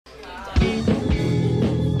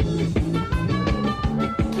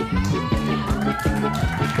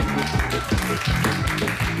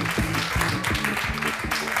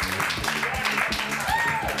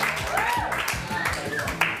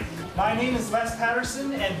Les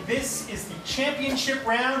Paterson, and this is the championship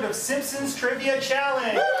round of Simpsons Trivia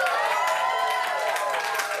Challenge.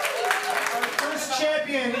 Our first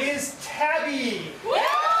champion is Tabby.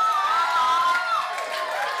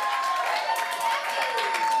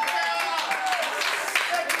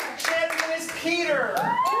 Second champion is Peter.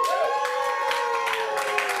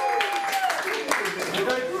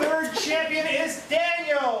 The third champion is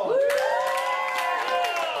Daniel.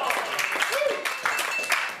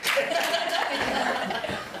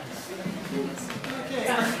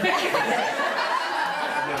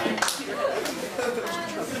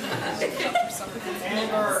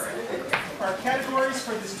 And our categories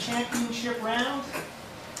for this championship round: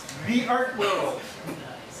 the art world,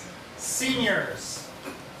 seniors,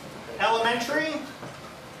 elementary,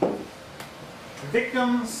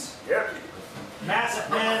 victims, masked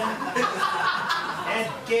men, and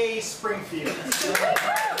gay Springfield.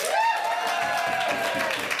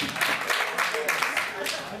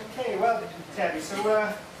 Okay, well, Tabby, so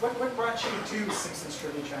what brought you to Simpsons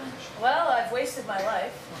Trivia Challenge? Well, I've wasted my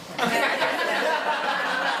life.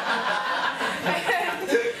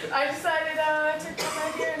 I decided to come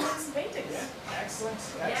out here and make some paintings. Yeah, excellent.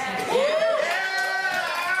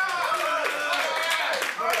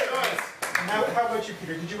 Now, how about you,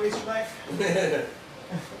 Peter? Did you waste your life?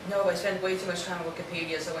 No, I spent way too much time on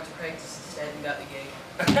Wikipedia, so I went to Craigslist instead and got the gig.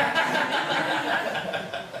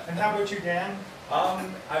 And how about you, Dan?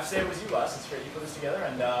 I've stayed with you, Les. It's great you put this together,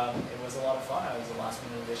 and it was a lot of fun. It was a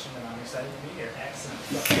last-minute addition, and I'm excited to be here. Excellent.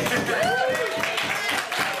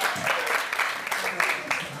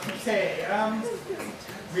 Okay,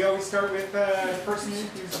 we always start with the person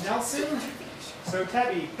who's Nelson. So,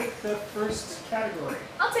 Tabby, pick the first category.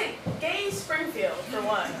 I'll take gay Springfield for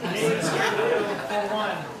one. Gay Springfield for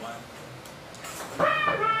one.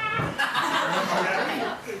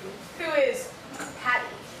 Who is Patty?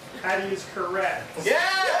 Patty is correct. Yeah!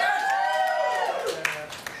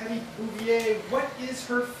 Patty Bouvier, what is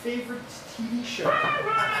her favorite TV show?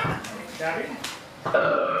 Tabby?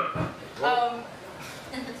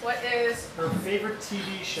 What is her favorite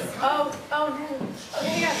TV show? Oh no.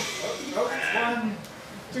 Okay, yeah. Oh, 1,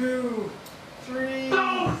 2, 3.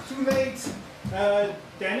 No! Too late.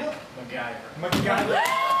 Daniel? MacGyver.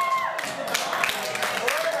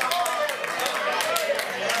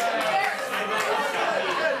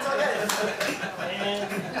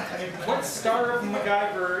 And what star of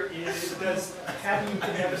MacGyver does Patty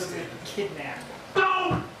inevitably kidnap?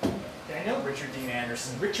 No! Daniel? Richard Dean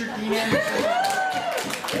Anderson. Richard Dean Anderson.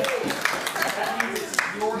 That means it's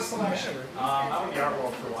your selection. I want the art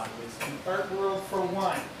world for one, please. Art world for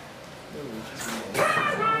one.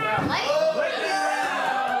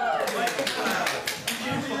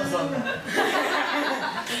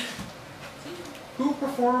 Who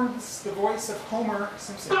performs the voice of Homer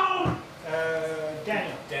Simpson? No!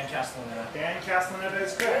 Daniel. Dan Castellaneta. Dan Castellaneta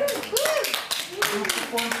is correct. Who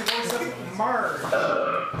performs the voice of Marge?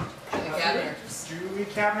 Julie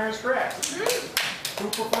Kavner is correct. Who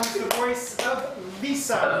performs the voice of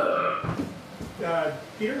Lisa?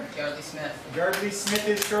 Peter? Yardley Smith. Yardley Smith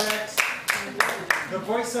is correct. The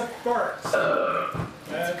voice of Bart?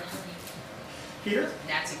 Peter?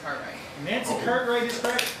 Nancy Cartwright. Nancy Cartwright is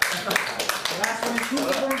correct. The last one is who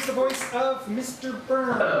performs the voice of Mr.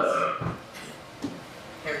 Burns?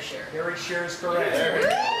 Harry Shearer. Harry Shearer is correct.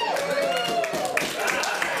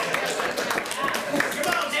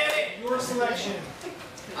 Come on, Danny! Your selection.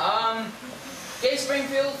 Gay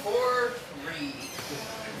Springfield for 3.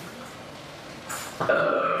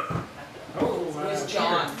 Oh, Who's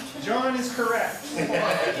John? John is correct.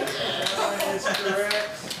 John is correct.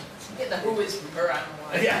 Get the who is from her, I don't know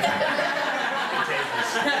why. Yeah.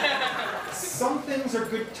 Some things are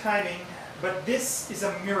good timing, but this is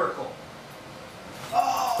a miracle.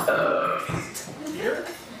 Here?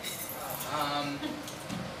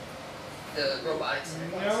 The robotics.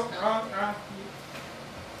 No, wrong.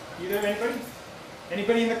 Either anybody?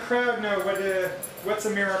 Anybody in the crowd know what's a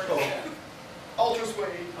miracle? Ultra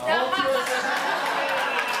Suede.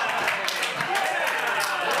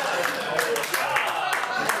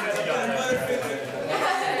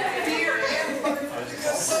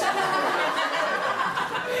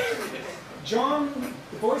 John,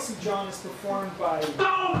 the voice of John is performed by...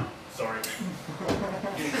 No! Sorry.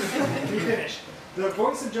 Let me finish. The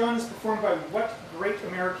voice of John is performed by what great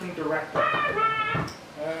American director?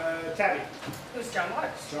 Tabby. Who's John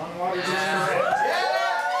Waters? John Waters is correct.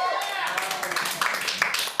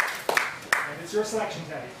 And it's your selection,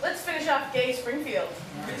 Tabby. Let's finish off gay Springfield.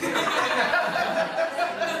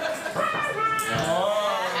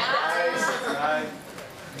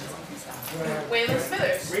 Waylon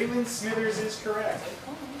Smithers. Waylon Smithers is correct.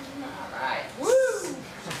 Alright.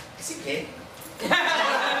 kid.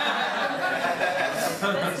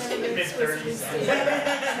 Mid-30s.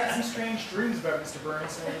 Got some strange dreams about Mr.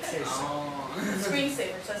 Burns, so let's say so.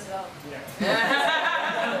 Screensaver says it all. Yeah.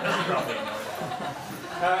 Probably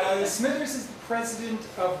ignored. Smithers is the president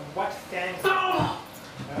of what fan club?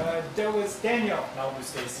 Doe is Daniel. Malibu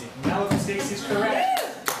Stacy. Malibu Stacy is correct.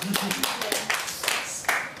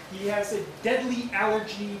 He has a deadly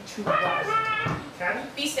allergy to what? Tabby?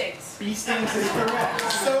 Bee stings. Bee stings is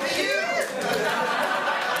correct. So do you!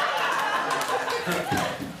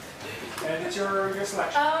 And it's your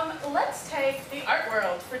selection. Let's take the art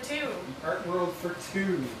world for 2. Art World for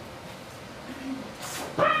 2.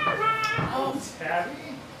 Oh,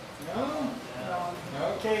 Tabby? No? no.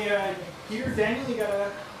 Okay, Peter, Daniel, you got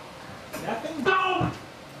a nothing? No!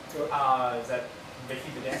 Is that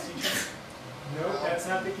Vicky the dance teacher? No, that's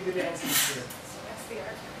not Vicky the dance teacher. That's the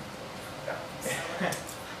art.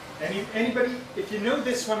 Anybody, if you know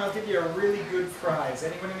this one, I'll give you a really good prize.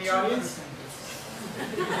 Anyone in the audience?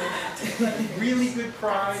 Really good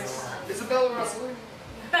prize. Isabella Russell.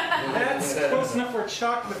 That's close enough for a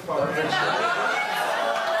chocolate bar.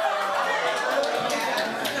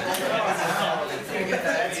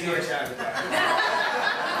 That's your chocolate bar.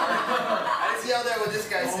 I see how that what this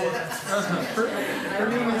guy said. Her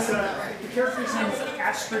name is, the character's name is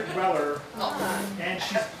Astrid Weller, and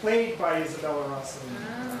she's played by Isabella Russell.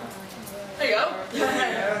 There you go.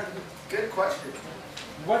 Good question.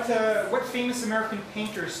 What famous American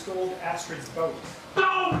painter stole Astrid's boat?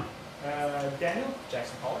 Daniel?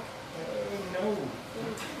 Jackson Pollock. No.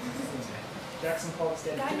 Jackson Pollock's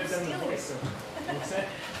dead. Guy Could have who's done the stealing. voice. So. What's that?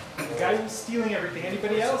 The guy who's stealing everything.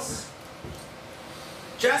 Anybody else?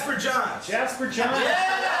 Jasper Johns. Jasper John.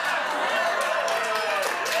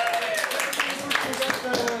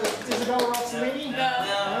 Isabella Rossellini? No.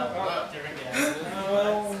 Oh,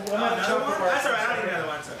 well, I'm not a chocolate bar. That's alright, I don't even know the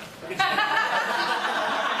one.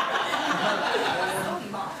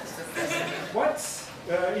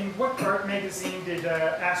 In what art magazine did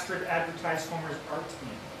Astrid advertise Homer's art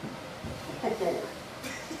in?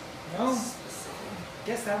 No?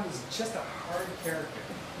 Guess that was just a hard character.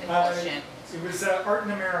 It was Art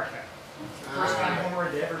in America. The first time Homer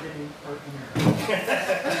had ever been in Art in America.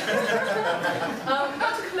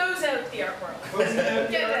 How to close out the art world? Closing out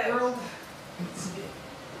the Get art it. world. Let's see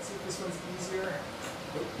if this one's easier.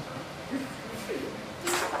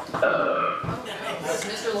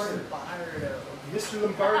 Mr. Lombardo. Mr.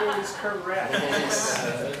 Lombardo is correct.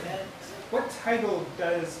 What title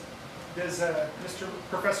does Mr.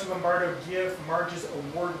 Professor Lombardo give Marge's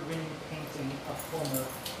award-winning painting of Homer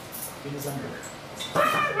in his underwear?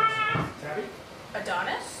 Tabby?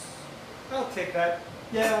 Adonis? I'll take that.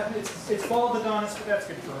 Yeah, it's bald Adonis, but that's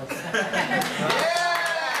good for us.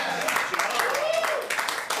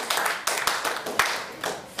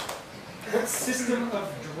 What system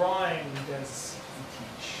of drawing does he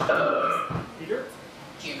teach? Peter?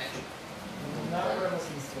 Geometry. Not what I'm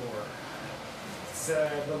looking for. It's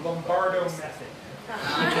the Lombardo method.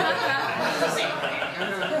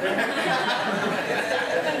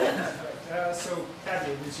 So,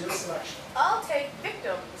 Tabby, it was your selection. I'll take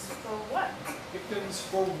victims for what? Victims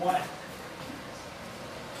for what?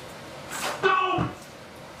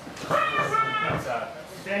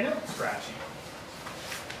 That's Daniel? Scratchy.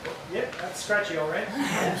 Yep, that's Scratchy, all right. I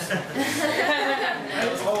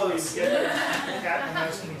was always get cat and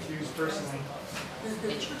mouse confused personally.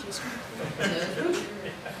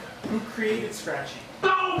 Who created Scratchy?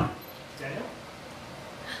 Daniel?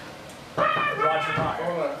 Roger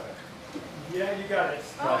Meyer. Yeah, you got it.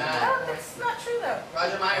 Oh, that's not true though.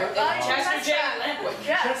 Roger Meyer. Chester J. Lampwood.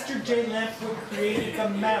 Yeah. Chester J. Lampwood created the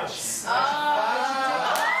mouse.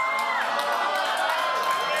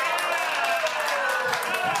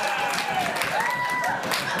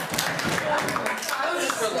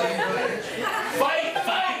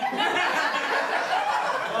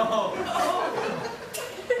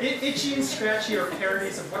 Itchy and Scratchy are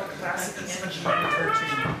parodies of what classic engineering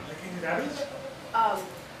cartoon? Gabby?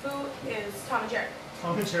 Who is Tom and Jerry?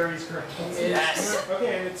 Tom and Jerry is correct. Yes.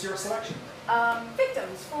 Okay, and it's your selection.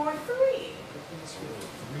 Victims for 3. Victims for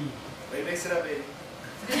 3. Wait, mix it up, baby.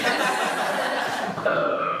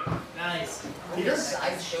 Nice. Peter?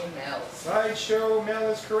 Sideshow Mel. Sideshow Mel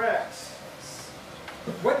is correct.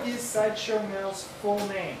 What is Sideshow Mel's full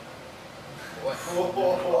name? What?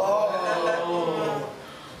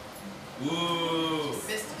 Ooh.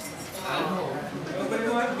 Nobody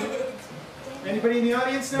want? Anybody in the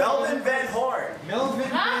audience know? Melvin Van Horn. Melvin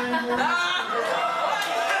Van Horn.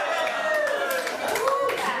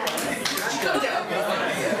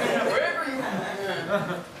 Wherever you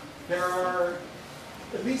There are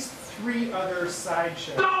at least 3 other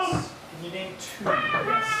sideshows. Can you name 2?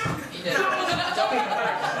 Yes. You did. Don't be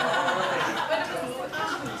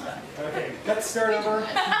Okay, let's start over.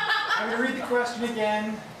 I'm going to read the question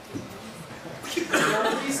again. There are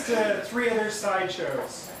at least 3 other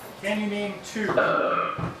sideshows. Can you name 2?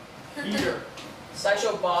 Either.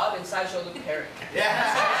 Sideshow Bob and Sideshow Luke Perry.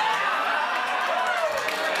 Yeah.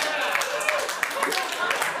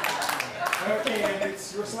 Okay, and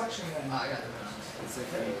it's your selection then. I got it. It's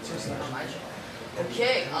your selection. My show.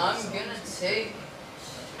 Okay, I'm gonna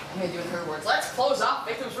do in her words. Let's close off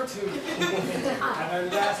Victims for 2. And our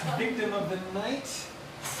last victim of the night.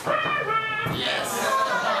 Yes.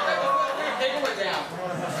 Take it down.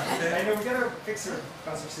 I know, we gotta fix our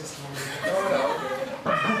buzzer system over there.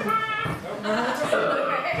 No, it's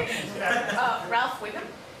okay. Ralph Wiggum?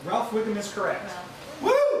 Ralph Wiggum is correct.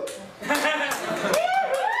 Woo!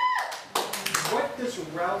 What does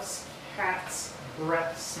Ralph's cat's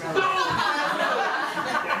breath smell like?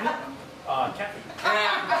 Cat food.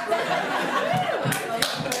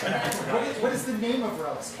 What is the name of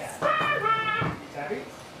Ralph's cat? Tabby?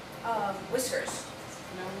 Whiskers.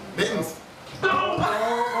 Mittens.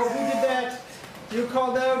 Oh, who did that? You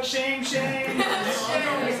called out. Shame, shame.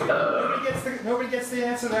 Nobody gets the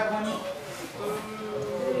answer to that one.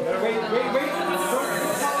 Wait.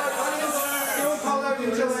 Don't call out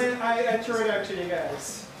until I throw it out to you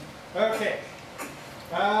guys. Okay.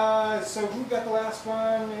 So who got the last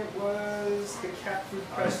one? It was the cat food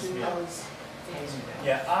question. That was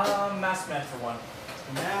Yeah, masked man for 1.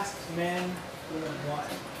 masked men for 1.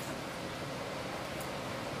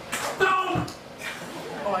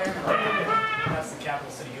 Oh, I remember. That's the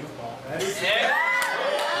capital city goofball. That is.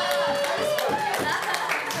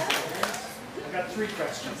 I got 3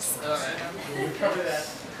 questions. Alright. We'll cover that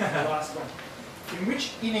the last one. In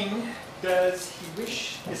which inning does he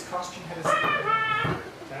wish his costume had a zebra?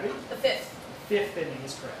 Tabby? The 5th. 5th inning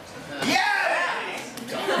is correct.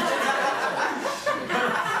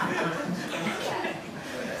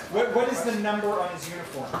 What is the number on his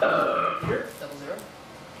uniform? Here? 00.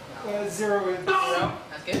 0 is.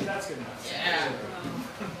 That's good. That's good enough. Yeah.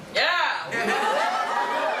 Yeah!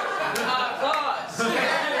 Applause!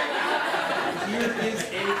 Here is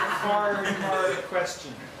a hard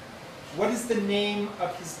question. What is the name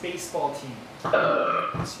of his baseball team?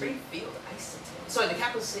 Springfield Ice. Sorry, the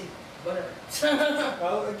capital city, whatever.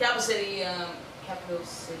 Well, Capital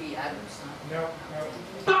city Adams? no.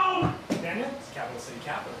 Daniel? It's capital city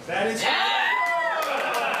capitals. That is.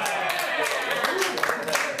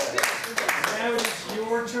 Now it is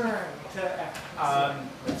your turn to act.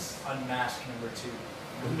 Let's unmask number 2.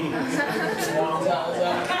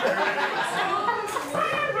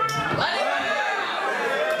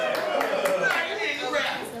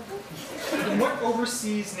 In what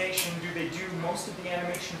overseas nation do they do most of the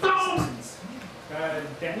animation for The Simpsons?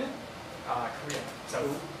 Daniel? Korea.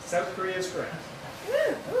 South Korea is correct.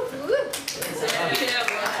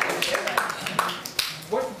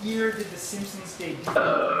 What year did The Simpsons debut?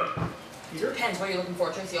 Peter? Depends what you're looking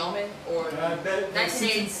for, Tracy Ullman or The 1980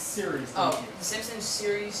 Simpsons series Oh, debut. the Simpsons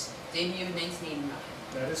series debuted in 1989.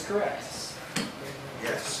 That is correct.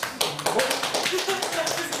 Yes.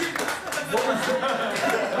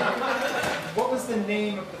 What was the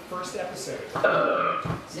name of the first episode?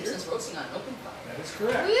 Simpsons roasting on open fire. That is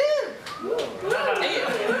correct.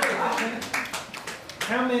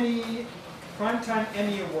 How many Primetime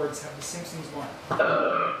Emmy Awards have The Simpsons won?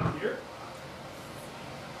 Here?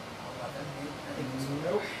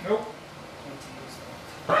 Nope.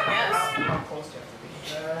 Yes. How close do you have to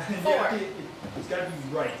be? 4. It's got to be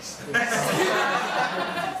right.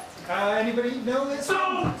 Anybody know this?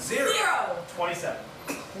 0. 27.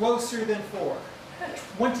 Closer than 4.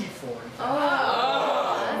 24.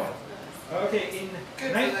 Oh. Okay, in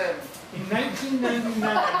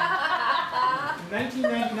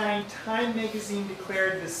 1999, Time magazine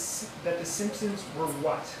declared that The Simpsons were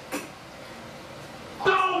what?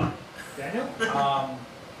 Daniel?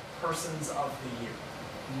 Persons of the year.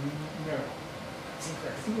 No. That's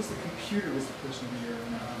incorrect. I think it was the computer was the person of the year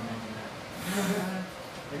in 1999.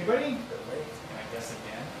 Anybody? Can I guess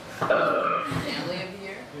again? Family of the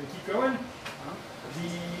year. Keep going.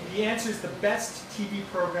 The answer is the best TV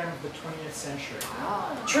program of the 20th century.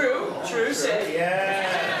 True, say.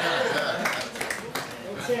 Yeah.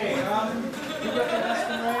 Okay, who got the last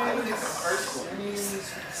one right? Any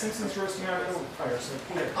Simpsons roasting on an open fire, so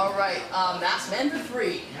Peter. All right, Masked Men for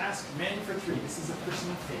 3. Masked Men for 3. This is a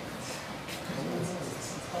personal favorite.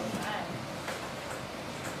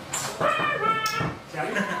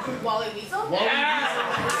 Tabby? Wally Weasel?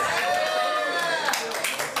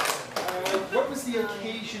 What was was the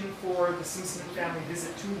occasion for the Simpson family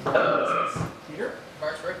visit to Bart's? Peter?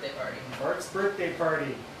 Bart's birthday party. Bart's birthday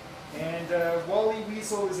party. And Wally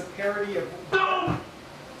Weasel is a parody of... No!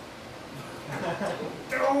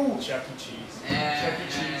 No! Chuck E. Cheese. Chuck E.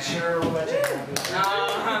 Cheese, sure, we'll let you have it.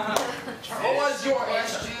 What was your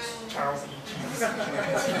issue? Charles E. Cheese.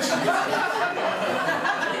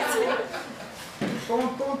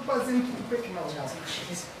 Don't buzz into the quick no.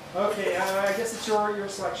 Okay, I guess it's your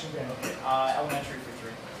selection then. Okay, elementary for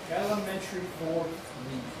 3. Elementary for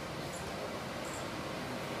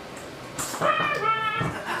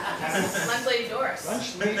 3. Lunch Lady Doris.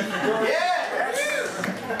 Lunch Lady Doris.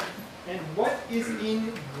 Yeah! And what is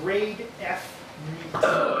in grade F meat?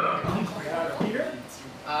 Peter?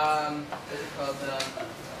 What's it called?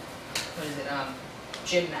 What is it?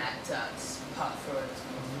 Gym mat. Pot for it.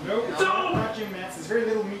 Nope, it's not gym mats. There's very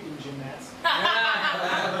little meat in gym mats.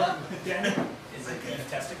 Daniel? Is it beef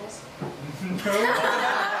testicles? No.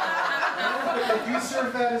 But they do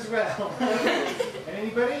serve that as well. And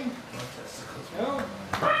anybody? No?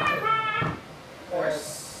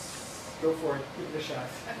 Horse. Go for it. Give it a shot.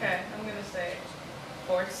 Okay, I'm gonna say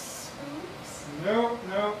horse hooves. No,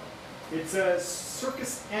 no. It's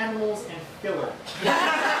circus animals and filler.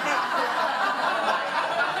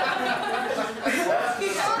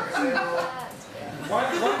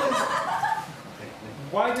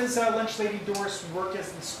 Why does Lunch Lady Doris work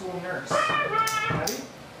as the school nurse? Abby?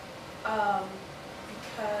 Because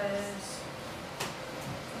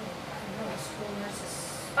I don't know, school nurses.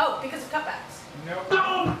 Oh, because of cutbacks. No.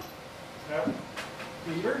 No.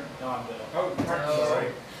 Peter? No, I'm good. Oh, Mark, No.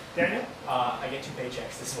 sorry. Daniel? I get 2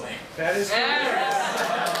 paychecks this way. That is correct.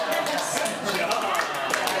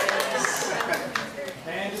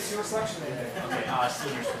 And it's your selection then. Okay,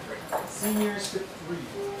 seniors for 3. Seniors for 3.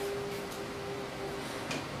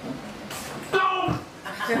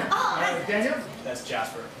 Daniel? That's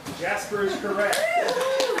Jasper. Jasper is correct.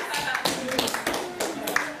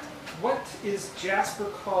 What is Jasper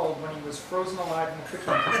called when he was frozen alive in the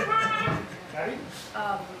cooking oven? Abby?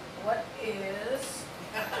 What is?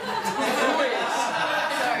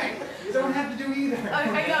 Sorry. You don't have to do either. I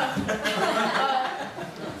know.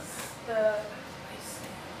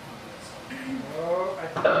 Oh, I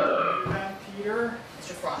think you're done, Peter.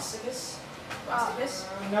 Mr. Frosticus? Frosticus?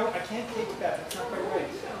 No, I can't take that. That's not quite right.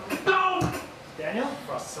 Daniel?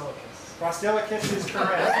 Frosilicus. Frostillicus is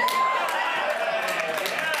correct.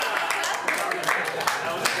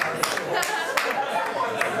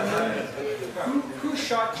 Who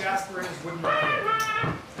shot Jasper in his wooden head?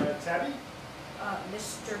 Tabby?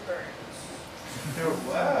 Mr. Burns. No.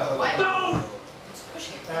 Wow. What? It's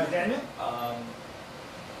pushing it. Daniel?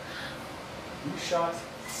 Who shot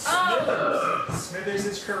Smithers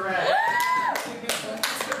is correct.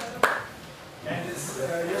 And it's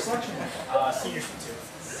your selection. Seniors for 2.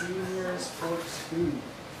 Seniors for 2.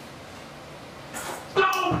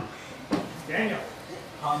 Daniel.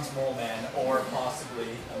 Hans Moleman, or possibly,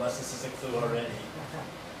 unless this is a clue already.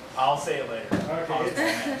 I'll say it later.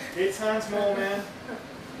 Okay, it's Hans Moleman.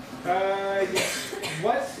 Yes.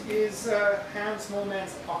 What is Hans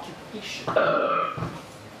Moleman's occupation?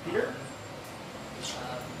 Peter?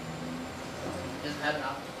 Doesn't have an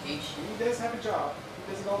occupation. He does have a job.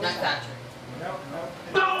 He does it all the Not time. factory. No.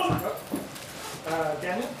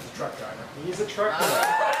 Daniel? He's a truck driver. He is a truck driver.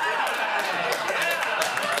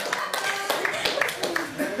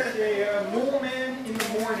 Okay, Moleman in the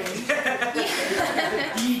morning. The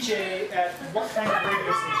DJ at what kind of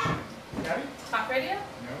radio station? Gabby? Talk radio?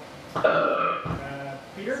 No.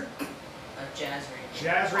 Peter? Jazz radio.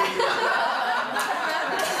 Jazz radio.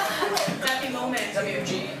 Happy moment. WG.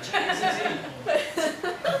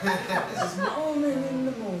 Moment in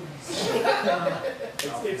the morning.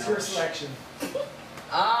 It's your selection.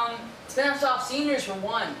 Smash off seniors for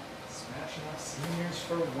 1. Smashing off seniors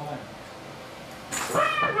for 1.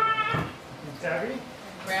 Tabby?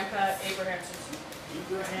 Grandpa Abraham Simpson.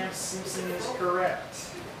 Abraham Simpson is correct.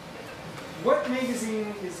 What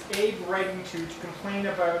magazine is Abe writing to complain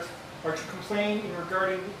about, or to complain in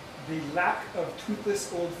regarding the lack of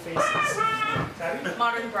toothless old faces? Tabby?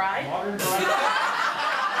 Modern Bride. Modern Bride.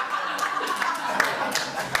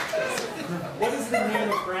 What is the name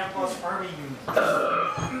of Grandpa's army unit?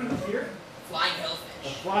 Here? Flying The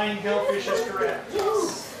hellfish. Flying Hellfish is correct.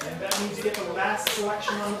 And that means you get the last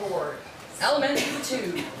selection on the board. Elementary for 2.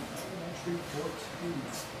 Elementary for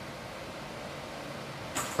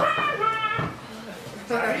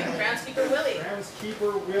 2. Groundskeeper Willie.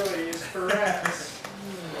 Groundskeeper Willie is correct.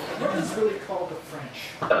 What is Willie called the French?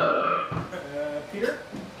 Peter?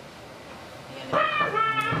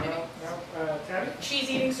 No. Tabby? Cheese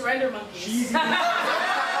eating surrender monkeys. Cheesy.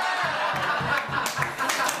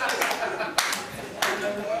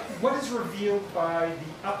 what is revealed by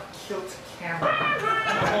the up-kilt camera?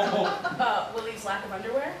 Willie's lack of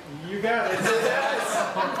underwear? You got it.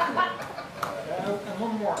 And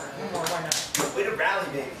one more, why not? Way to rally,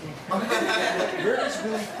 baby. Where is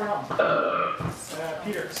Willie from?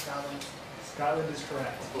 Peter. Scotland is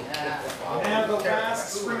correct. Yeah. Now the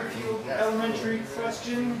last Springfield elementary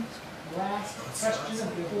question. Last question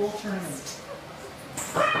of the whole tournament.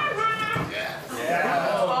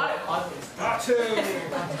 Otto.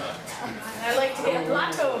 I like to get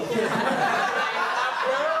lotto.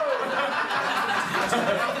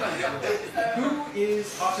 Who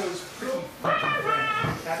is Otto's pretty funky friend?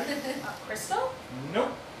 Kathy? Crystal?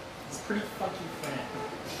 Nope. It's pretty funky friend.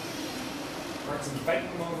 Mark's inviting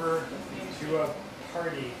him over to a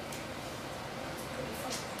party.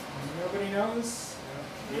 Nobody knows?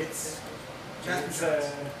 It's a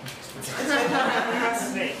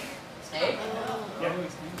snake. Snake? Yeah.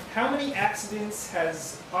 How many accidents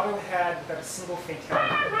has Otto had without a single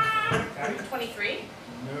fatality? Abby? 23?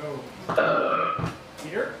 No.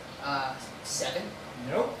 Peter? 7.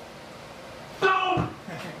 Nope. No!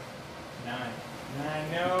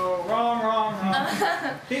 9. No. Wrong.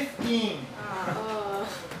 15.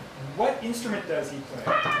 What instrument does he play?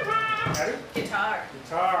 Abby? Guitar.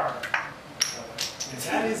 Guitar. And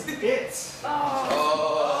that is it.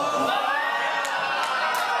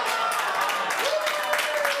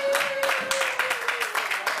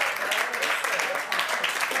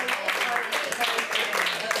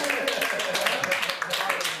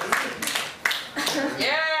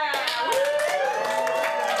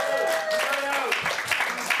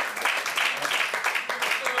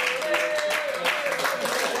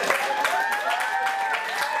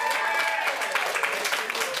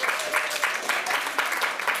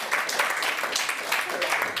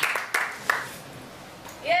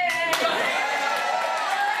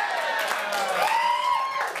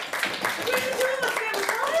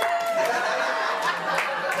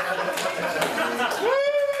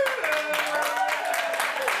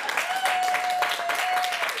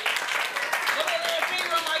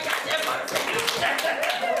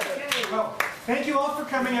 Thank you all for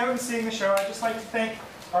coming out and seeing the show. I'd just like to thank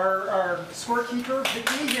our scorekeeper,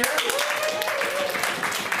 Vicky, here.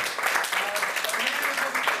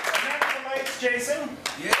 Man of the lights, Jason.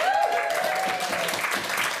 Yeah.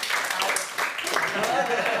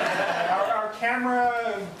 Our camera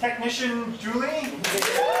technician, Julie.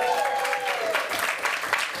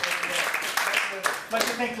 I'd like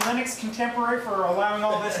to thank Lennox Contemporary for allowing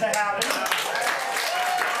all this to happen.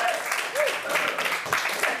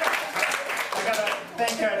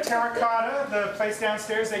 Thank Terracotta, the place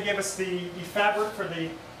downstairs. They gave us the fabric for the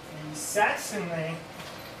sets and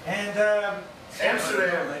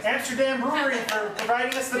Amsterdam Brewery for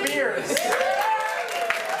providing us the beers.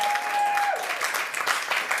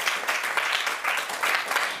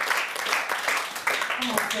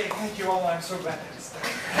 Okay, thank you all. I'm so glad that it's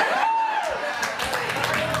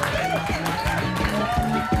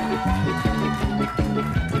done.